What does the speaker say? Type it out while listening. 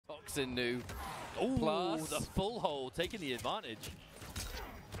Toxin knew. Ooh, Plus the full hold, taking the advantage.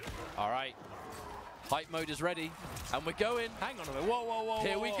 All right. Hype mode is ready, and we're going. Hang on a minute. Whoa, whoa, whoa.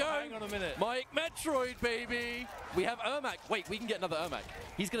 Here whoa, we whoa. go. Hang on a minute. MikeMetroid, baby. We have Ermac. Wait, we can get another Ermac.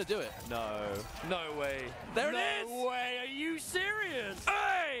 He's going to do it. No. No way. There it is. No way. Are you serious?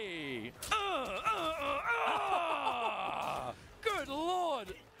 Hey! Good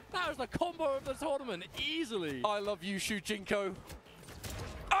lord. That was the combo of the tournament, easily. I love you, Shujinko.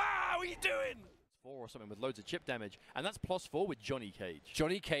 What are you doing? 4 or something with loads of chip damage. And that's +4 with Johnny Cage.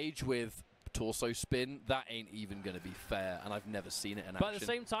 Johnny Cage with torso spin, that ain't even going to be fair, and I've never seen it in action. But at the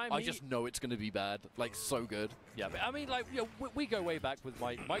same time, I just know it's going to be bad. Like, so good. Yeah, but I mean, like, you know, we go way back with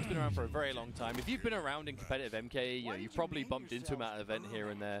Mike. Mike's been around for a very long time. If you've been around in competitive MK, you know, you've probably bumped into him at an event here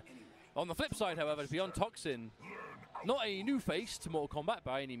and there. On the flip side, however, beyond Toxin, not a new face to Mortal Kombat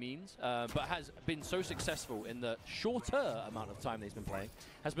by any means, but has been so successful in the shorter amount of time that he's been playing,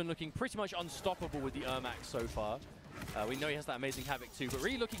 has been looking pretty much unstoppable with the Ermac so far. We know he has that amazing Havoc too, but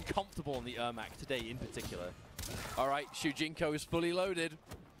really looking comfortable on the Ermac today in particular. All right, Shujinko is fully loaded.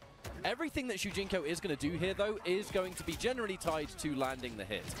 Everything that Shujinko is going to do here, though, is going to be generally tied to landing the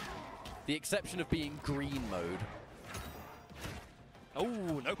hit. The exception of being green mode.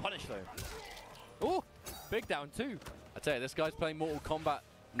 Oh, no punish though. Oh, big down too. I tell you, this guy's playing Mortal Kombat,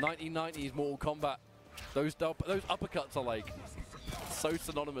 1990s Mortal Kombat. Those uppercuts are like so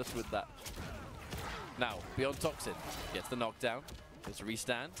synonymous with that. Now, beyond Toxin, gets the knockdown, gets a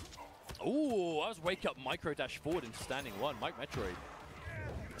restand. Oh, that was wake up micro dash forward into standing 1. MikeMetroid.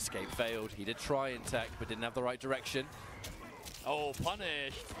 Escape failed. He did try in tech, but didn't have the right direction. Oh,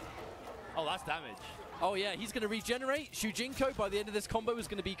 punished. Oh, that's damage. Oh yeah, he's going to regenerate. Shujinko, by the end of this combo, is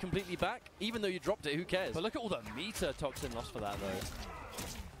going to be completely back. Even though you dropped it, who cares? But look at all the meter Toxin lost for that,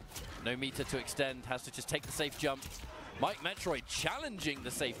 though. No meter to extend, has to just take the safe jump. MikeMetroid challenging the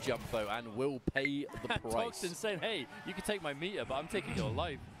safe jump, though, and will pay the price. Toxin saying, hey, you can take my meter, but I'm taking your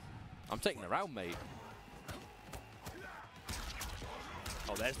life. I'm taking the round, mate.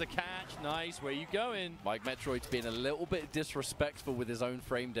 Oh, there's the catch. Nice. Where you going? MikeMetroid's being a little bit disrespectful with his own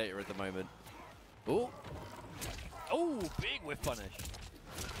frame data at the moment. Oh. Oh, big whiff punish.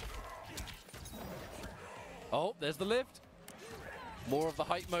 Oh, there's the lift. More of the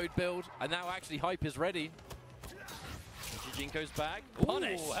hype mode build, and now actually hype is ready. Shujinko's back.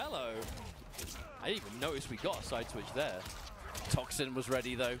 Punish. Ooh, hello. I didn't even notice we got a side switch there. Toxin was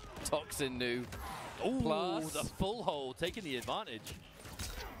ready, though. Toxin knew. Ooh, Plus the full hold, taking the advantage.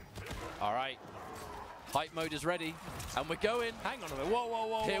 All right. Hype mode is ready, and we're going. Hang on a minute. Whoa, whoa,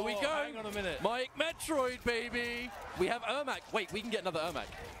 whoa. Here we whoa. go. Hang on a minute. MikeMetroid, baby. We have Ermac. Wait, we can get another Ermac.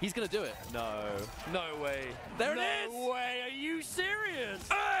 He's going to do it. No. No way. There it is. No way. Are you serious?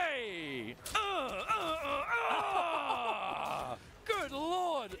 Hey! Good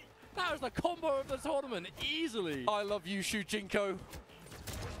lord. That was the combo of the tournament, easily. I love you, Shujinko.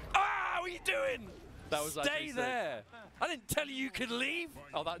 What are you doing? That was Stay there. I didn't tell you you could leave.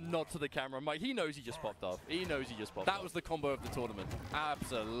 Oh, that nod to the camera. Mike, he knows he just popped off. He knows he just popped off. That was the combo of the tournament.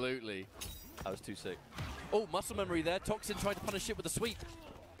 Absolutely. That was too sick. Oh, muscle memory there. Toxin tried to punish it with a sweep.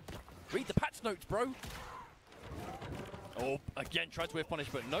 Read the patch notes, bro. Oh, again, tried to whiff punish,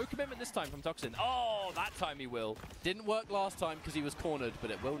 but no commitment this time from Toxin. Oh, that time he will. Didn't work last time because he was cornered,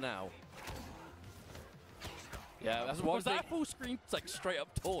 but it will now. Yeah, that's one was thing. that full screen, like, straight up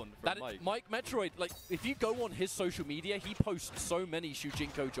taunt from That Mike? MikeMetroid, like, if you go on his social media, he posts so many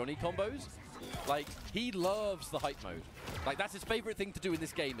Shujinko Johnny combos. Like, he loves the hype mode. Like, that's his favorite thing to do in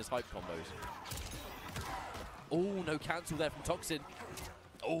this game is hype combos. Oh, no cancel there from Toxin.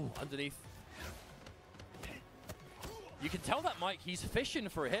 Oh, underneath. You can tell that Mike, he's fishing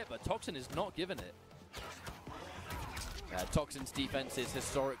for a hit, but Toxin is not giving it. Toxin's defense is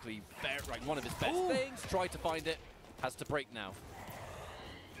historically like one of his best things. Tried to find it, has to break now.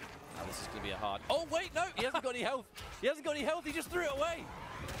 Now this is going to be a hard. Oh wait, no, he hasn't got any health. He hasn't got any health. He just threw it away.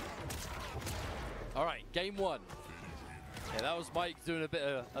 All right, game 1. Yeah, that was Mike doing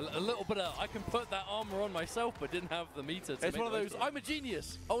a little bit of, I can put that armor on myself, but didn't have the meter to It's one of those, I'm a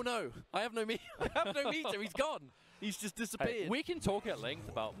genius. Oh no, I have no meter. I have no meter. He's gone. He's just disappeared. Hey, we can talk at length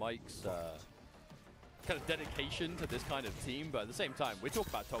about Mike's kind of dedication to this kind of team, but at the same time, we talk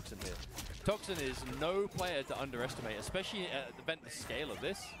about Toxin here. Toxin is no player to underestimate, especially at the event the scale of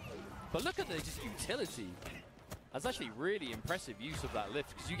this. But look at the just utility. That's actually really impressive use of that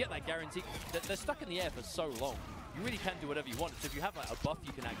lift, because you get that guarantee. They're stuck in the air for so long. You really can do whatever you want. So if you have like a buff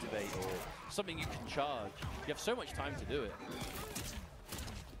you can activate or something you can charge, you have so much time to do it.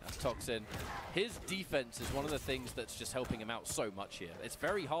 That's Toxin. His defense is one of the things that's just helping him out so much here. It's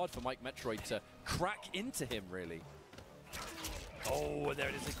very hard for MikeMetroid to crack into him, really. Oh, there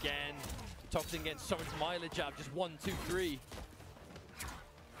it is again. Toxin getting so much mileage out of just 1, 2, 3.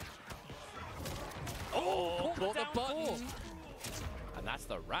 Oh, caught the button. And that's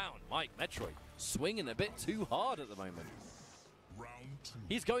the round. MikeMetroid swinging a bit too hard at the moment.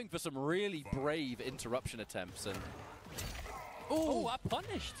 He's going for some really brave interruption attempts. And oh, I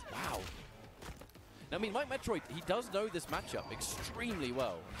punished. Wow. Now, I mean, MikeMetroid, he does know this matchup extremely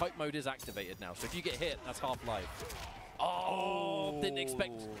well. Hype mode is activated now, so if you get hit, that's half life. Oh, didn't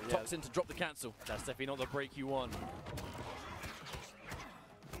expect Toxin to drop the cancel. That's definitely not the break you want.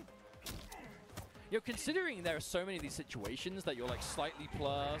 Considering there are so many of these situations that you're like slightly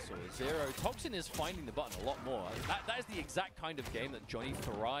plus or 0, Toxin is finding the button a lot more. That is the exact kind of game that Johnny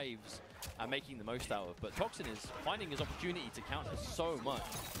thrives at making the most out of. But Toxin is finding his opportunity to counter so much.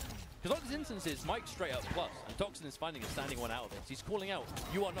 Because on these instances, Mike's straight up plus, and Toxin is finding a standing one out of it. So he's calling out,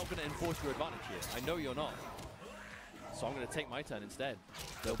 you are not going to enforce your advantage here. I know you're not. So I'm going to take my turn instead.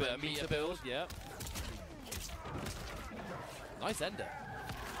 A little bit of meter build. Yeah. Nice ender.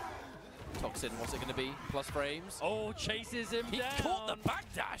 Toxin, what's it going to be? Plus frames. Oh, chases him He down. caught the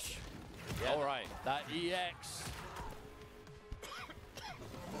backdash. Yeah. All right, that EX.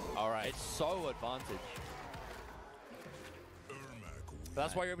 All right. It's so advantage.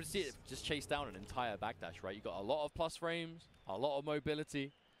 That's why you're able to see it just chase down an entire backdash, right? You got a lot of plus frames, a lot of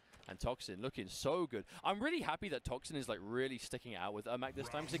mobility, and Toxin looking so good. I'm really happy that Toxin is like really sticking it out with Ermac this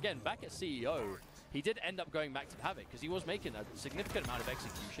time. Because again, back at CEO, he did end up going back to Havoc because he was making a significant amount of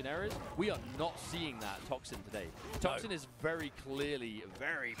execution errors. We are not seeing that Toxin today. Toxin is very clearly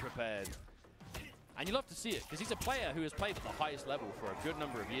very prepared. And you love to see it because he's a player who has played at the highest level for a good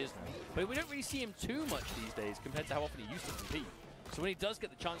number of years now. But we don't really see him too much these days compared to how often he used to compete. So when he does get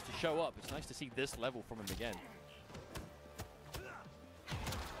the chance to show up, it's nice to see this level from him again.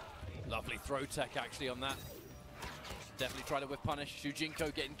 Lovely throw tech actually on that. Definitely tried to whiff punish.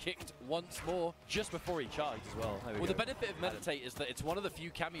 Shujinko getting kicked once more. Just before he charged as well. Well, the benefit of Meditate is that it's one of the few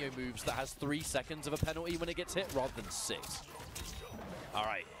cameo moves that has 3 seconds of a penalty when it gets hit rather than 6. All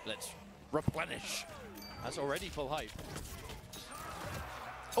right, let's replenish. That's already full hype.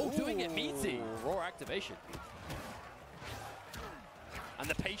 Oh, doing it meaty. Raw activation. And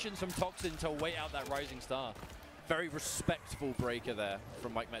the patience from Toxin to wait out that rising star. Very respectful breaker there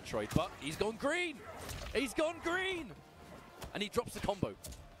from MikeMetroid, but he's gone green. He's gone green. And he drops the combo.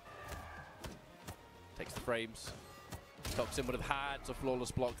 Takes the frames. Toxin would have had to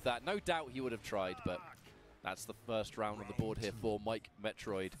flawless block that. No doubt he would have tried, but that's the first round on the board here for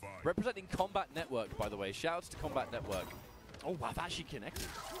MikeMetroid. Representing Kombat Network, by the way. Shouts to Kombat Network. Oh, wow, that actually connected.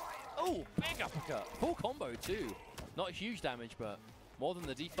 Oh, big uppercut. Full combo, too. Not huge damage, but more than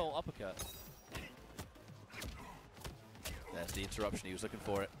the default uppercut. There's the interruption. He was looking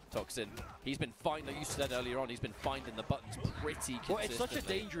for it. Toxin. He's been fine, like you said earlier on, he's been finding the buttons pretty consistently. Well, it's such a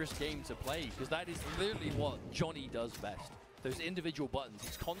dangerous game to play because that is literally what Johnny does best. Those individual buttons.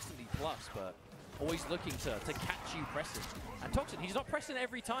 He's constantly plus, but always looking to catch you pressing. And Toxin, he's not pressing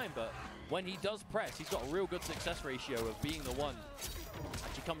every time, but when he does press, he's got a real good success ratio of being the one that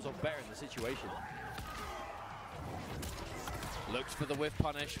actually comes off better in the situation. Looked for the whiff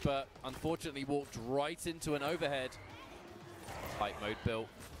punish, but unfortunately walked right into an overhead. Hype mode built.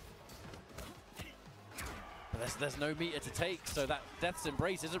 But there's no meter to take, so that Death's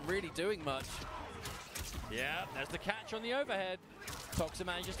Embrace isn't really doing much. Yeah, there's the catch on the overhead. Toxin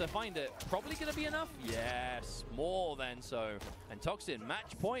manages to find it. Probably going to be enough? Yes, more than so. And Toxin,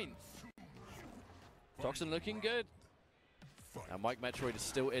 match point. Toxin looking good. Now MikeMetroid is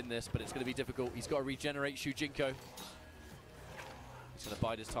still in this, but it's going to be difficult. He's got to regenerate Shujinko. He's going to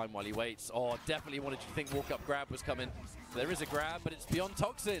bide his time while he waits. Oh, definitely wanted you to think walk-up grab was coming. There is a grab, but it's beyond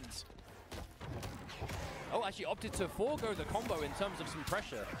Toxin's. Oh, actually opted to forego the combo in terms of some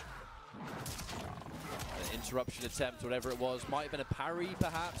pressure. An interruption attempt, whatever it was. Might have been a parry,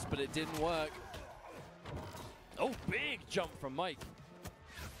 perhaps, but it didn't work. Oh, big jump from Mike.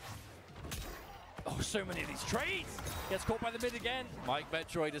 Oh, so many of these trades. Gets caught by the mid again.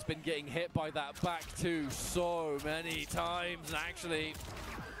 MikeMetroid has been getting hit by that back two so many times, and actually,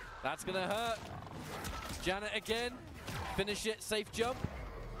 that's going to hurt. Janet again. Finish it, safe jump.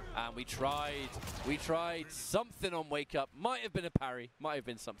 And we tried something on wake up. Might have been a parry, might have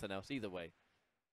been something else. Either way,